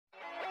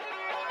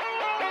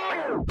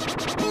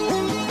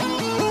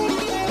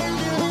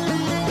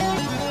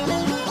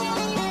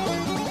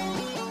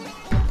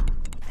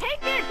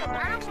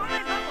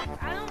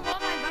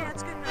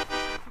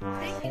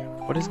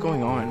What is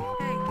going on?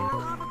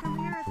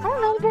 I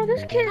don't know, bro.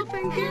 This kid's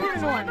been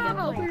killing one.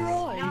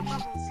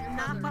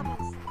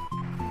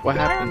 What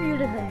happened?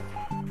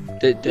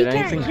 Did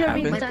anything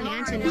happen? My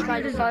pants and this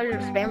guy decided to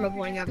spam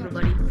reporting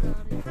everybody.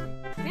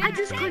 I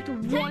just clicked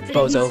one.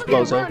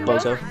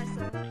 Bozo.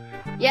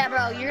 Yeah,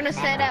 bro. You're gonna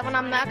say that when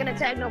I'm not gonna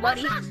tag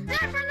nobody.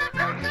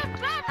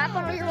 Hop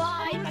on your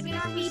life. I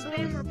can see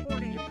spam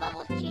reporting.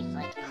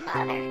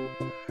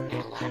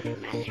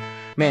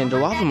 Man, the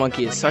lava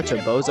monkey is such a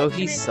bozo.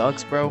 He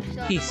sucks, bro.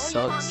 He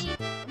sucks.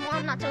 Well,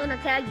 I'm not gonna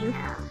tag you.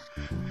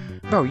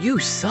 Bro, you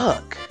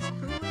suck.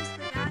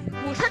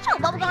 Shut your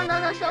bubble gum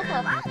on the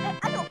sofa.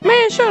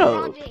 Man, shut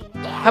up.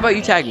 How about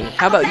you tag me?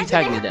 How about you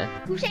tag me then?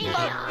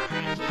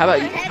 How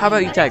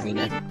about you tag me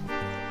then?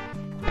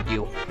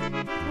 You.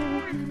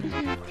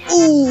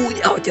 Ooh,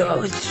 oh,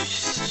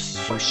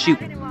 shoot.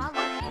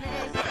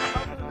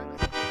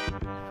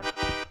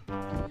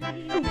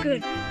 Oh,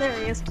 good. There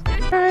he is.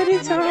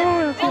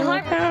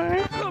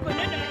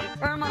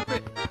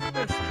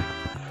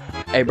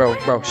 Hey,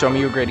 bro, show me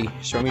your gritty.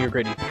 Show me your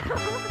gritty.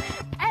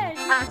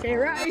 I say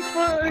right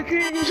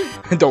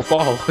foot. Don't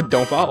fall.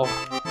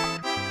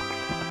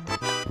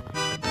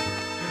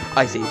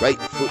 I say right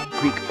foot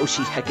creek. Oh,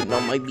 she's hecking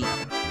on my beat.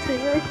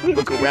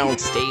 Look around,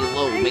 stay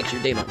low, make sure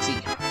they don't see.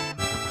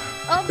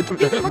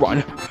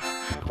 Run.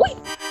 Wait.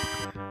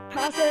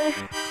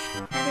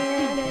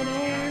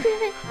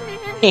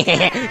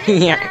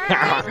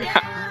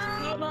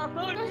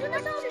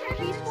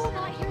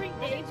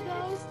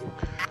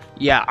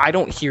 Yeah, I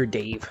don't hear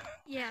Dave.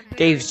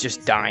 Dave's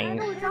just dying.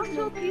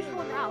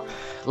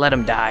 Let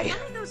him die.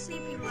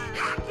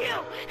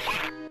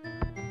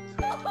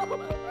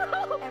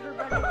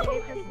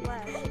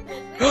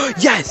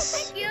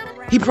 Yes!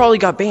 He probably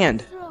got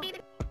banned.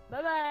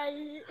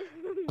 Bye-bye.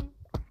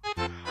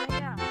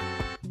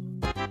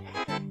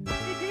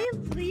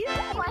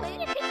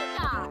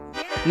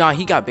 Nah,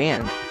 he got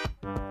banned.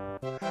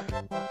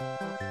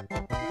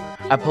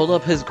 I pulled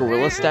up his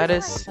gorilla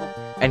status,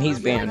 and he's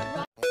banned.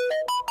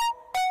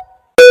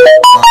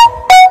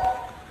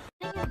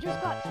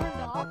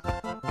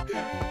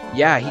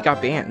 Yeah, he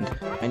got banned,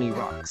 and he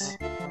rocks.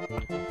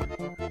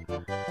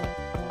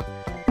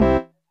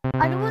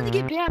 I don't want to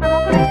get banned, I'm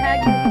not gonna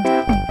tag you.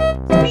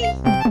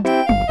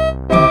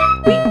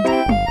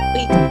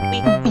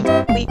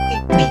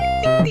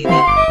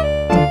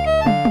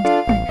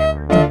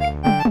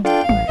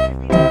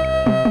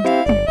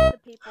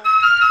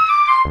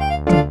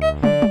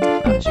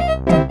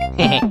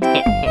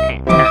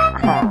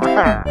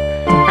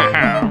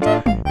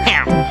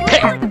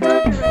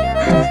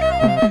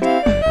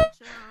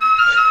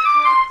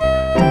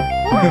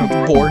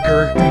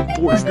 Borger.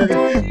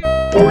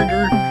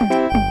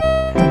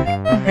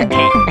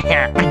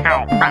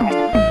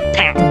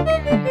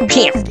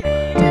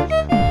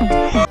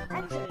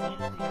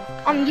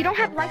 You don't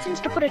have license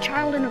to put a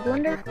child in a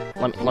blender?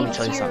 Let me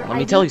tell you something. Let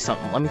me tell you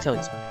something.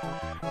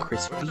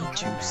 Crispy,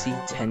 juicy,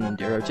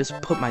 tender. I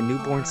just put my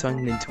newborn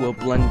son into a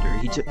blender.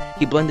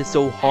 He blended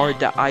so hard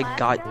that I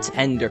got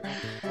tender.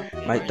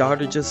 My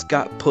daughter just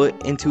got put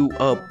into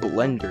a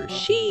blender.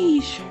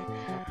 Sheesh.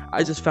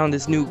 I just found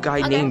this new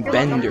guy named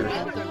Bender.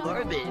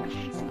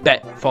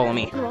 Bet, follow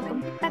me. You're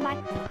welcome. Bye-bye.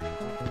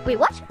 Wait,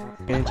 what?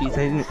 And she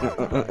said,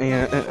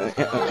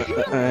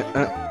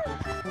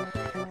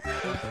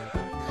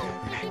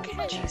 mac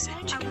and cheese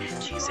and chicken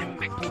and cheese and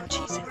mac and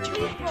cheese and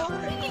chicken and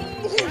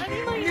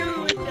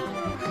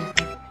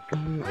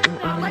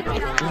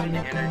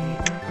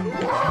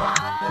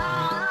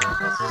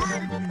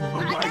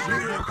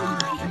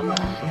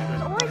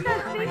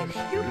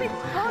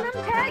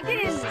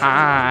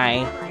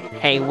Hi.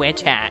 Hey,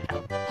 witch hat.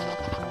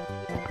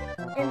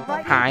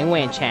 Hi,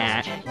 witch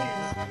hat.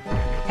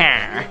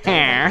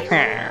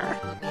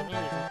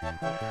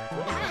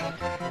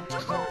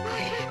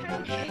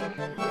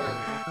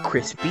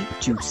 Crispy,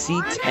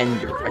 juicy,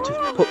 tender. I just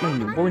put my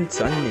newborn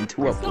son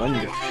into a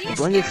blender. He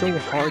blended so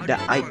hard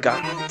that I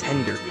got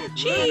tender.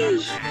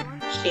 Sheesh.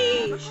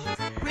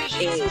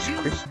 Crispy,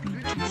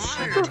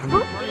 juicy, tender.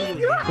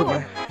 Put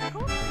my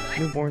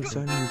newborn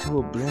son into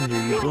a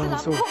blender. He blended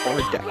so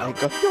hard that I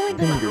got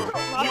tender.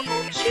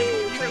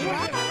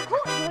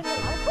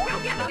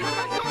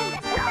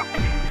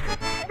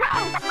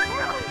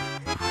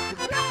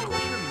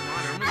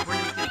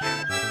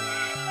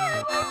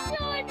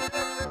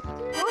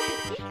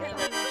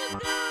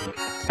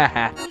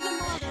 Haha.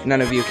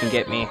 None of you can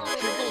get me.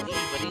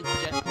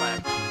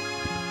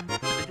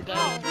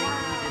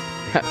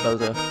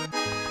 Bozo.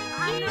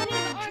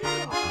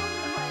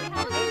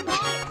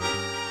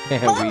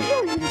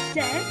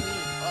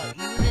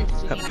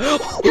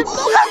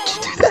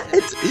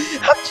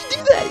 How'd you do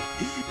that?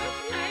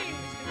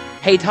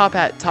 Hey, top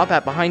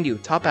hat behind you.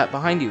 Top hat.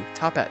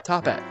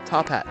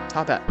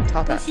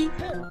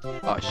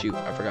 Oh shoot,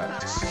 I forgot.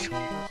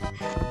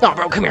 Oh,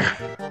 bro, come here.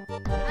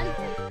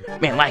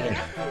 Man, lagging.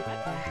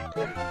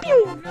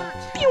 Pew,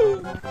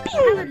 pew.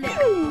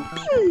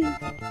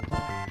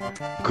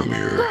 Come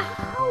here.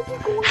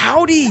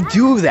 How did he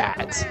do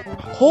that?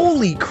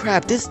 Holy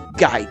crap, this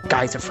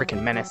guy's a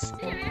freaking menace.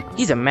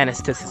 He's a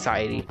menace to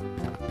society.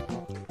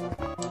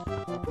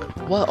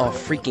 What a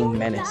freaking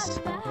menace.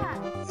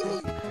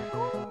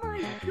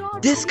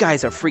 This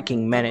guy's a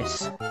freaking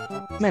menace.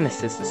 Menace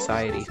to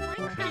society.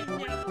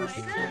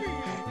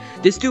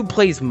 This dude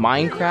plays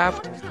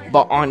Minecraft,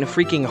 but on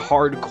freaking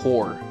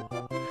hardcore.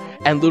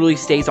 And literally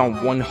stays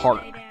on 1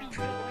 heart.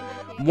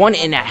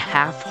 1.5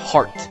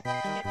 heart.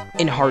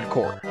 In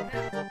hardcore.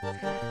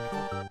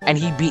 And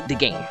he beat the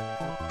game.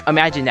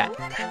 Imagine that.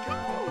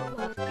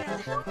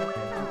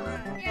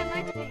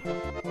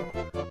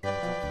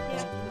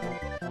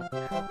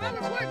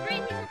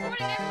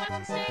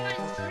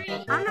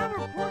 I'm not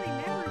reporting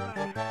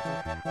everybody.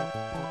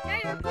 Yeah,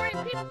 you're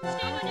reporting people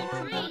staying on your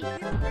tree.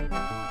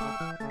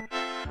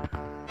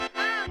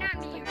 Oh, not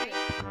me, right?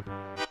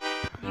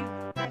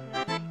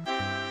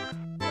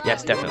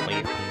 Yes,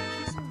 definitely.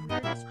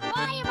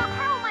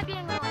 How am I being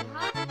annoying,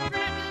 huh? For not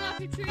getting off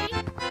your tree?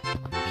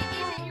 It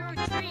isn't your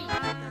tree.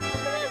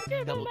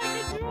 Don't let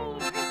me through.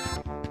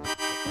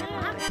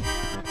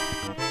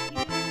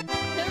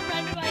 Never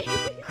mind, goodbye.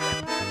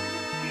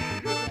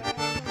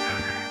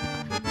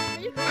 Are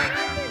you coming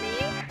after me?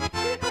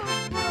 You're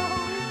coming after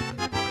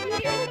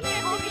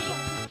me.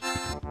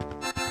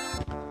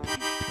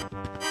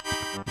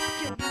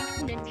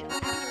 Ninja.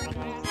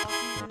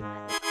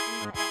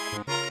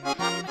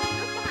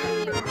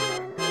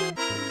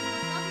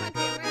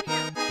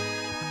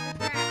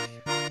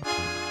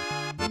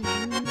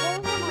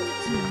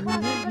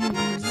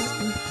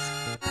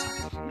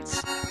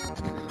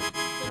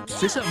 Is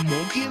this a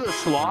monkey in the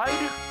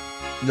slide?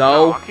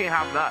 No. I can't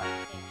have that.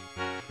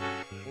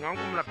 I'm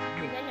coming after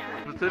you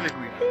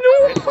specifically.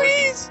 No,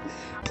 please.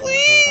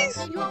 Please.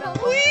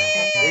 Please.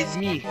 It's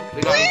me.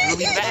 The guy is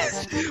really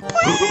fast. Please.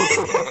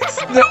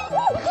 No,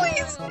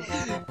 please.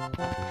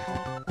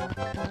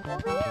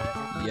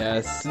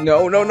 Yes.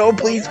 No, no, no.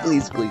 Please,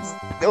 please, please.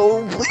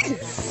 No,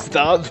 please.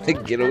 Stop.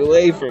 Get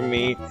away from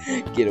me.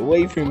 Get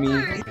away from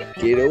me.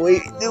 Get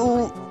away.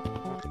 No.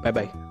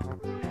 Bye-bye.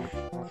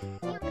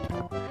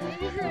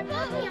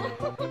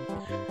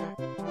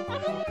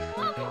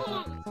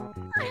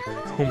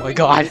 Oh my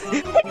god.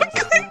 Oh my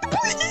god,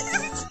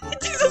 please.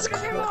 Jesus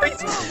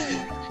Christ.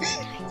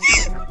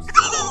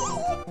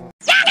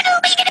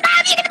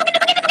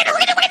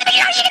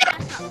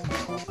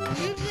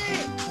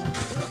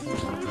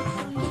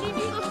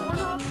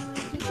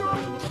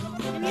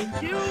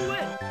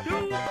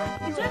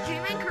 Is that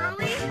J-Man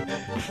Curly?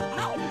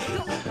 No.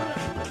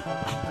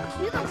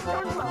 He's a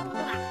SpongeBob.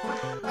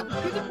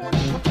 He's a